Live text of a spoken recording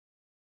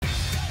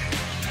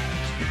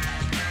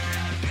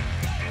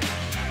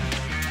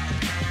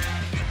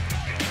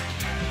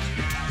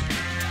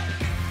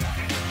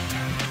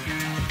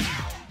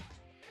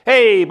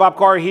Hey, Bob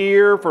Carr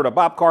here for the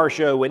Bob Carr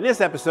Show. In this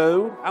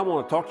episode, I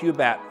want to talk to you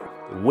about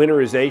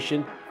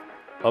winterization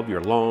of your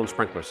lawn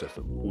sprinkler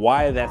system.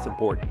 Why that's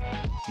important.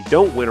 If you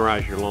don't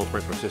winterize your lawn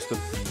sprinkler system,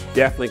 you're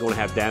definitely going to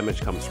have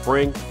damage come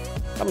spring.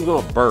 Something's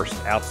going to burst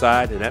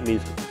outside, and that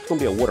means it's going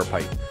to be a water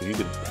pipe. You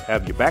could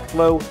have your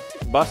backflow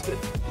busted,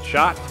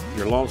 shot,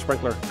 your lawn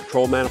sprinkler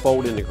control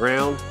manifold in the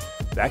ground.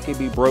 That could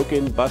be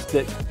broken,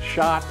 busted,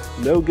 shot,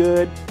 no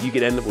good. You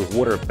could end up with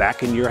water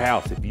back in your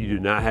house if you do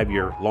not have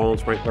your lawn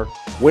sprinkler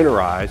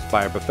winterized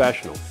by a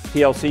professional.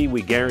 TLC,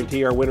 we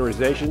guarantee our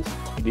winterizations.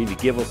 You need to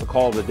give us a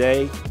call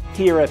today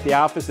here at the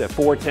office at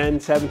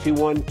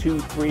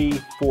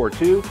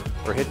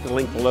 410-721-2342 or hit the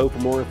link below for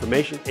more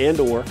information and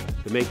or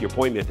to make your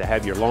appointment to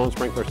have your lawn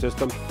sprinkler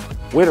system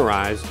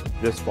winterized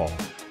this fall.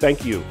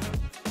 Thank you.